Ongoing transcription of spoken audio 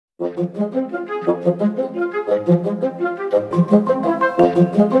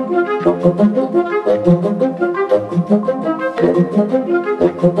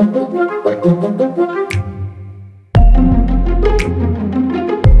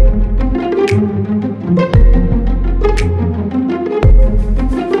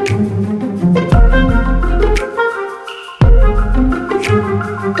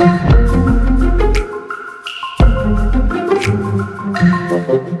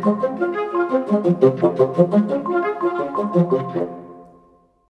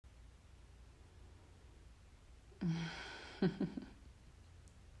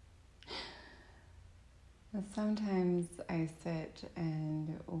Sometimes I sit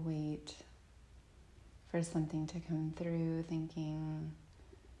and wait for something to come through, thinking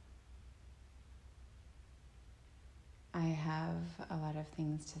I have a lot of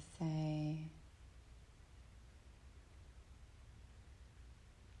things to say.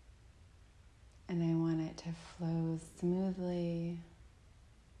 And I want it to flow smoothly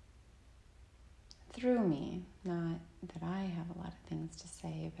through me. Not that I have a lot of things to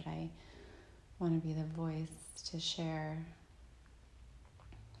say, but I want to be the voice to share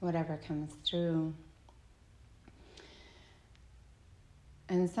whatever comes through.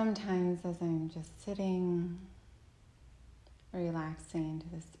 And sometimes as I'm just sitting, relaxing into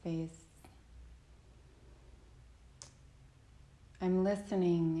the space, I'm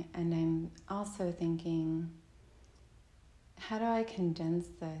listening and I'm also thinking, how do I condense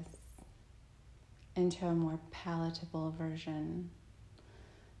this into a more palatable version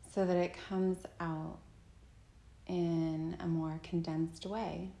so that it comes out in a more condensed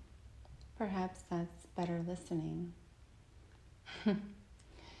way? Perhaps that's better listening.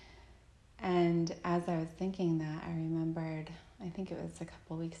 And as I was thinking that, I remembered, I think it was a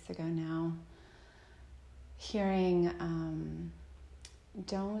couple weeks ago now, hearing,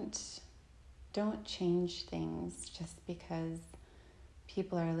 don't change things just because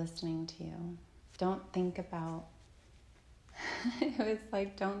people are listening to you. Don't think about, it was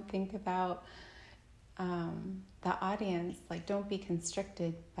like, don't think about the audience. Like, don't be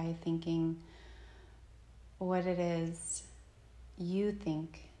constricted by thinking what it is you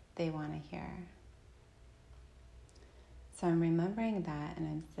think they want to hear. So I'm remembering that, and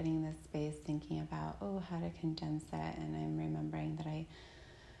I'm sitting in this space thinking about, how to condense it, and I'm remembering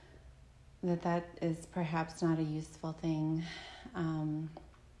that that is perhaps not a useful thing,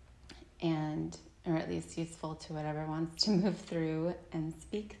 or at least useful to whatever wants to move through and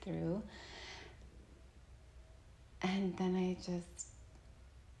speak through. And then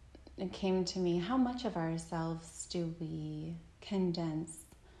it came to me, how much of ourselves do we condense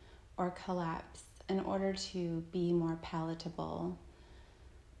or collapse in order to be more palatable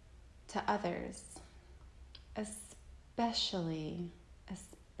to others, especially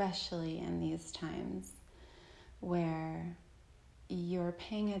in these times where you're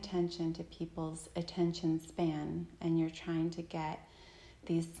paying attention to people's attention span and you're trying to get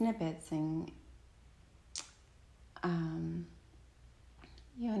these snippets and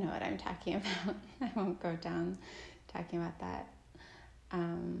you know what I'm talking about. I won't go down talking about that,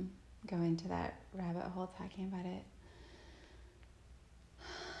 go into that rabbit hole talking about it.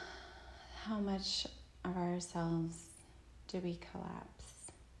 How much of ourselves do we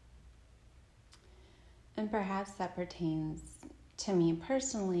collapse? And perhaps that pertains to me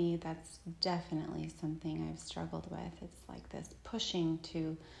personally. That's definitely something I've struggled with. It's like this pushing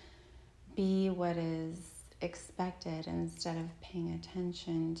to be what is expected instead of paying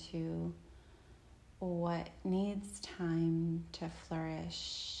attention to what needs time to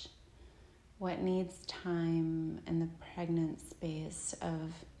flourish, what needs time in the pregnant space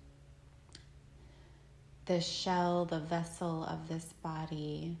of the shell, the vessel of this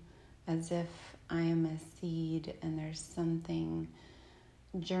body, as if I am a seed and there's something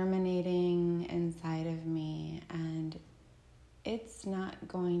germinating inside of me, and it's not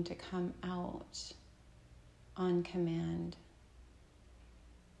going to come out on command.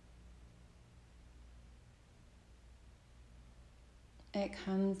 It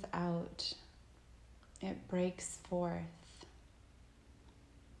comes out, it breaks forth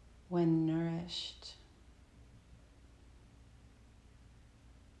when nourished.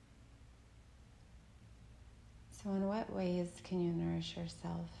 So in what ways can you nourish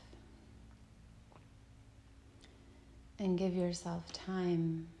yourself and give yourself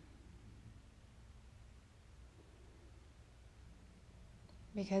time?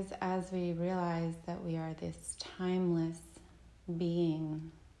 Because as we realize that we are this timeless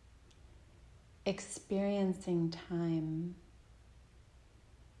being, experiencing time,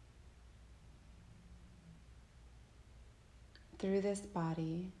 through this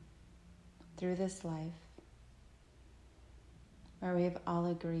body, through this life where we've all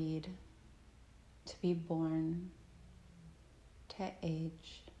agreed to be born, to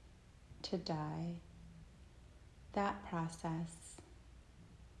age, to die, that process,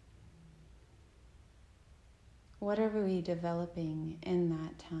 what are we developing in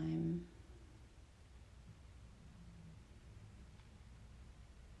that time?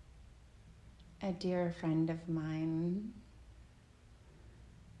 A dear friend of mine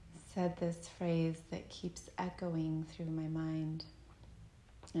said this phrase that keeps echoing through my mind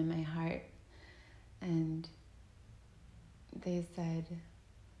and my heart. And they said,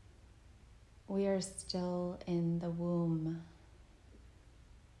 we are still in the womb.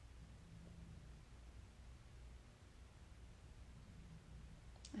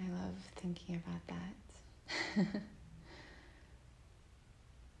 I love thinking about that.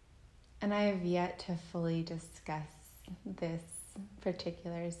 And I have yet to fully discuss this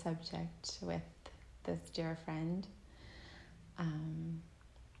particular subject with this dear friend.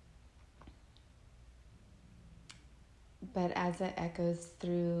 But as it echoes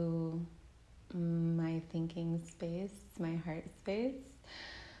through my thinking space, my heart space,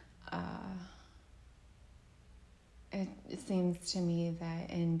 it seems to me that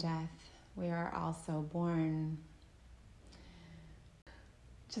in death we are also born.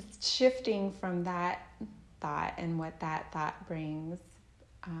 Just shifting from that thought and what that thought brings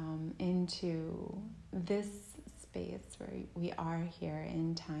into this space where we are here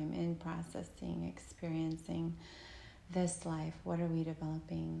in time, in processing, experiencing this life. What are we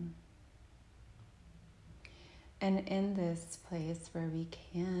developing? And in this place where we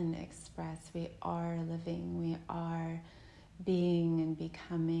can express, we are living, we are being and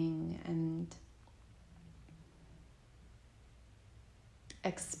becoming and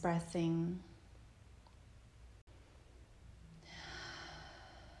expressing.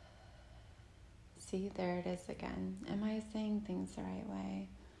 See, there it is again. Am I saying things the right way?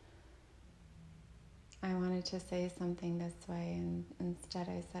 I wanted to say something this way, and instead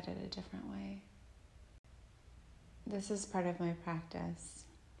I said it a different way. This is part of my practice.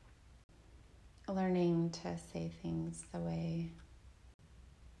 Learning to say things the way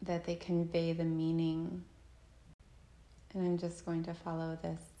that they convey the meaning. And I'm just going to follow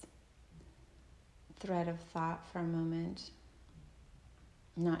this thread of thought for a moment.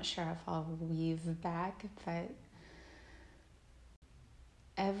 I'm not sure if I'll weave back, but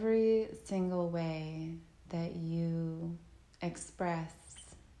every single way that you express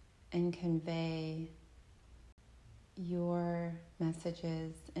and convey your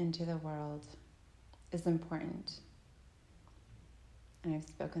messages into the world is important. And I've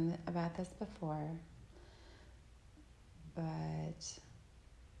spoken about this before, but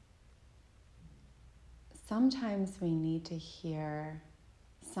sometimes we need to hear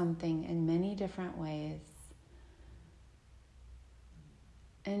something in many different ways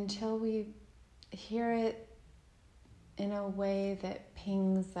until we hear it in a way that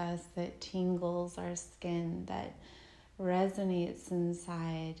pings us, that tingles our skin, that resonates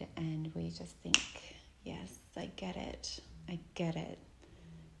inside, and we just think, yes, I get it. I get it.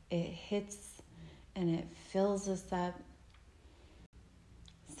 It hits and it fills us up.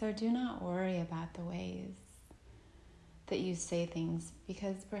 So do not worry about the ways that you say things,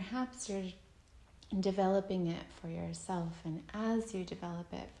 because perhaps you're developing it for yourself, and as you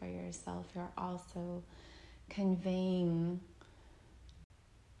develop it for yourself, you're also conveying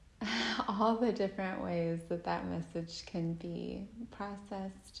all the different ways that that message can be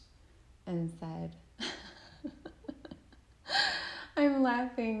processed and said. I'm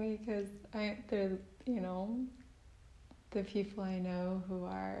laughing because they're, the people I know who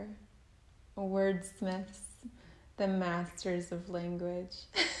are wordsmiths, the masters of language.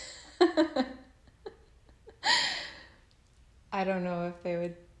 I don't know if they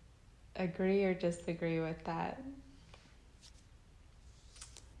would agree or disagree with that.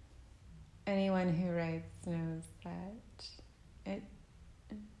 Anyone who writes knows that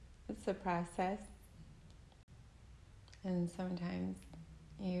it's a process, and sometimes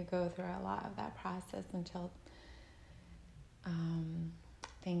you go through a lot of that process until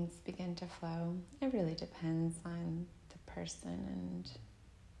things begin to flow. It really depends on the person, and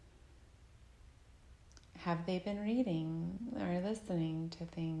have they been reading or listening to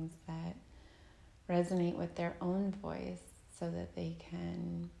things that resonate with their own voice so that they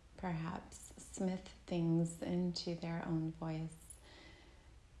can perhaps smith things into their own voice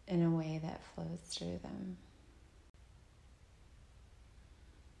in a way that flows through them.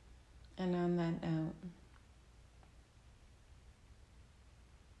 And on that note,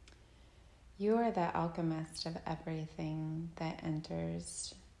 you are the alchemist of everything that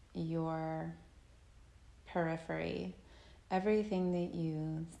enters your periphery. Everything that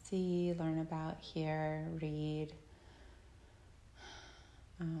you see, learn about, hear, read,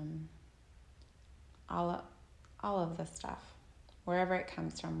 all of the stuff, wherever it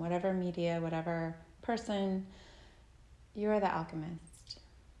comes from, whatever media, whatever person, you're the alchemist.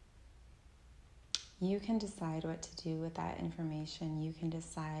 You can decide what to do with that information. You can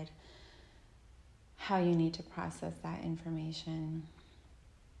decide how you need to process that information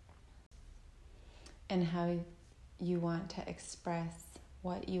and how you want to express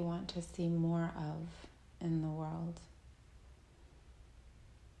what you want to see more of in the world.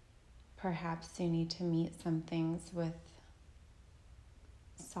 Perhaps you need to meet some things with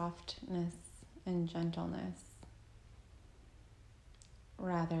softness and gentleness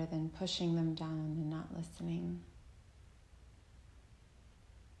rather than pushing them down and not listening.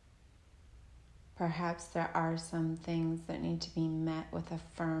 Perhaps there are some things that need to be met with a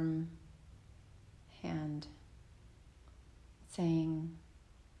firm hand, saying,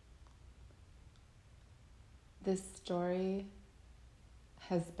 this story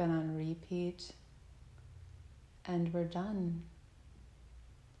has been on repeat and we're done.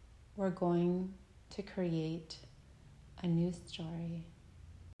 We're going to create a new story.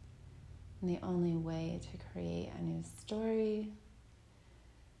 And the only way to create a new story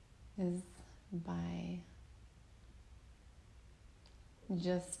is by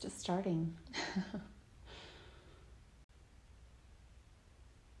just starting.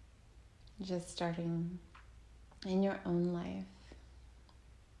 Just starting in your own life,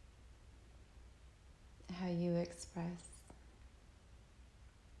 how you express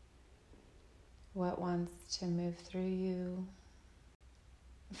what wants to move through you.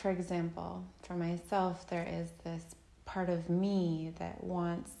 For example, for myself, there is this part of me that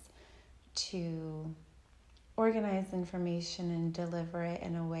wants to organize information and deliver it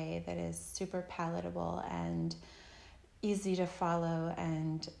in a way that is super palatable and easy to follow,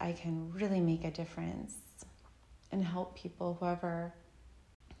 and I can really make a difference and help people, whoever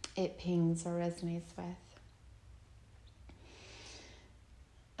it pings or resonates with.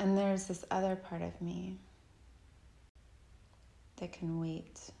 And there's this other part of me that can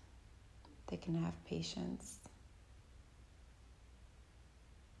wait, that can have patience,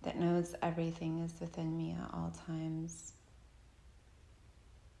 that knows everything is within me at all times.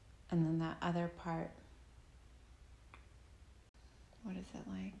 And then that other part, what is it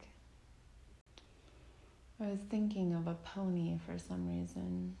like? I was thinking of a pony for some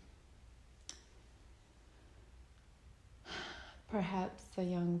reason. Perhaps a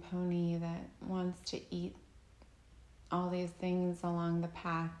young pony that wants to eat all these things along the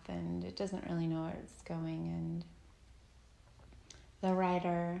path and it doesn't really know where it's going, and the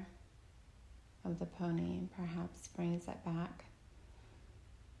rider of the pony perhaps brings it back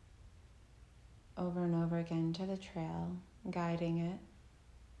over and over again to the trail, guiding it,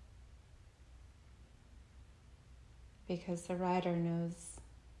 because the rider knows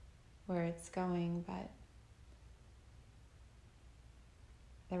where it's going, but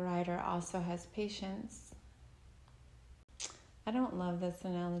the rider also has patience. I don't love this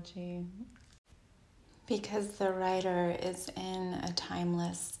analogy because the rider is in a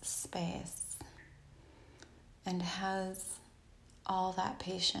timeless space and has all that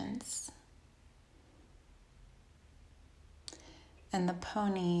patience. And the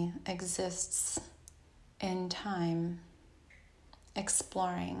pony exists in time,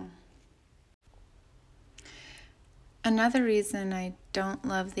 exploring. Another reason I don't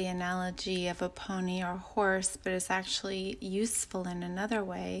love the analogy of a pony or horse, but it's actually useful in another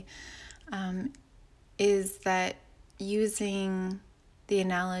way, is that using the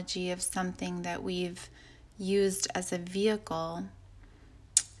analogy of something that we've used as a vehicle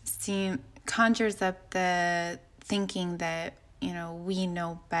conjures up the thinking that, we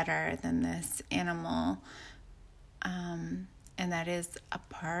know better than this animal. And that is a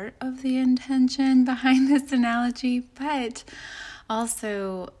part of the intention behind this analogy. But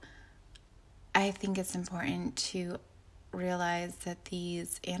also, I think it's important to realize that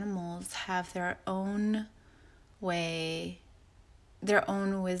these animals have their own way, their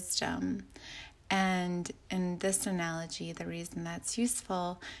own wisdom. And in this analogy, the reason that's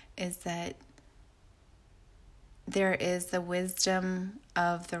useful is that there is the wisdom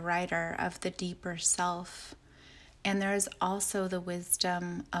of the rider, of the deeper self. And there's also the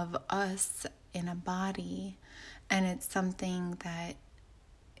wisdom of us in a body. And it's something that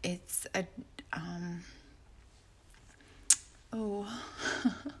it's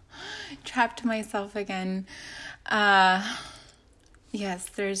trapped myself again. Yes,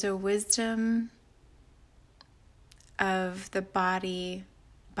 there's a wisdom of the body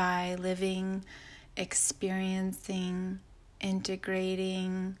by living, experiencing,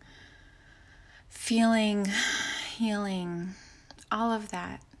 integrating, feeling, healing, all of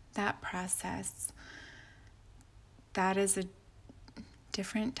that process. That is a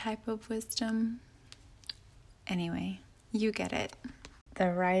different type of wisdom. Anyway, you get it.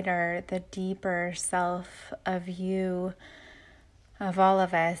 The writer, the deeper self of you, of all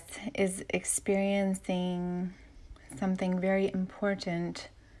of us, is experiencing something very important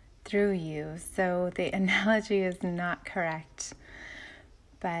through you. So the analogy is not correct,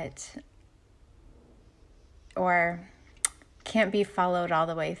 or can't be followed all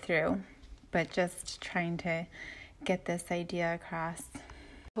the way through, but just trying to get this idea across.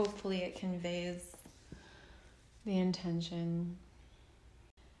 Hopefully it conveys the intention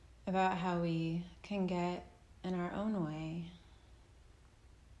about how we can get in our own way.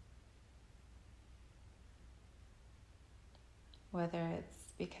 Whether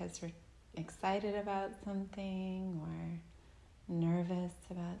it's because we're excited about something or nervous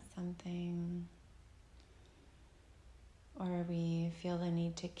about something, or we feel the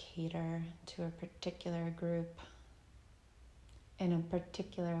need to cater to a particular group in a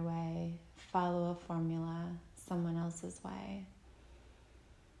particular way, follow a formula someone else's way.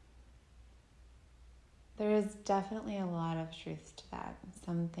 There is definitely a lot of truth to that.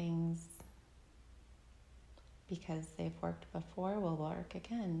 Some things, because they've worked before, will work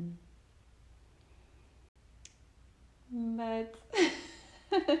again. But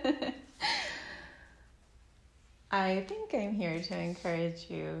I think I'm here to encourage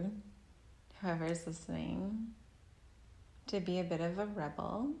you, whoever's listening, to be a bit of a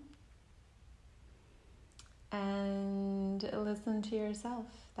rebel and listen to yourself,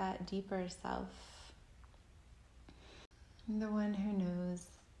 that deeper self, the one who knows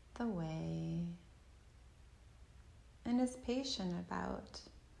the way and is patient about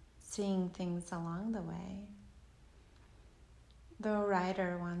seeing things along the way. The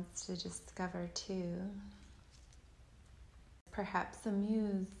writer wants to discover too, perhaps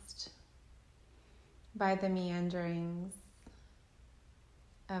amused by the meanderings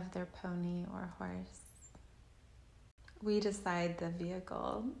of their pony or horse. We decide the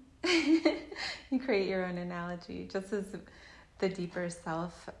vehicle. You create your own analogy, just as the deeper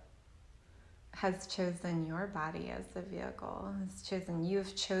self has chosen your body as the vehicle.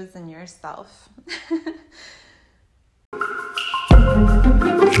 You've chosen yourself.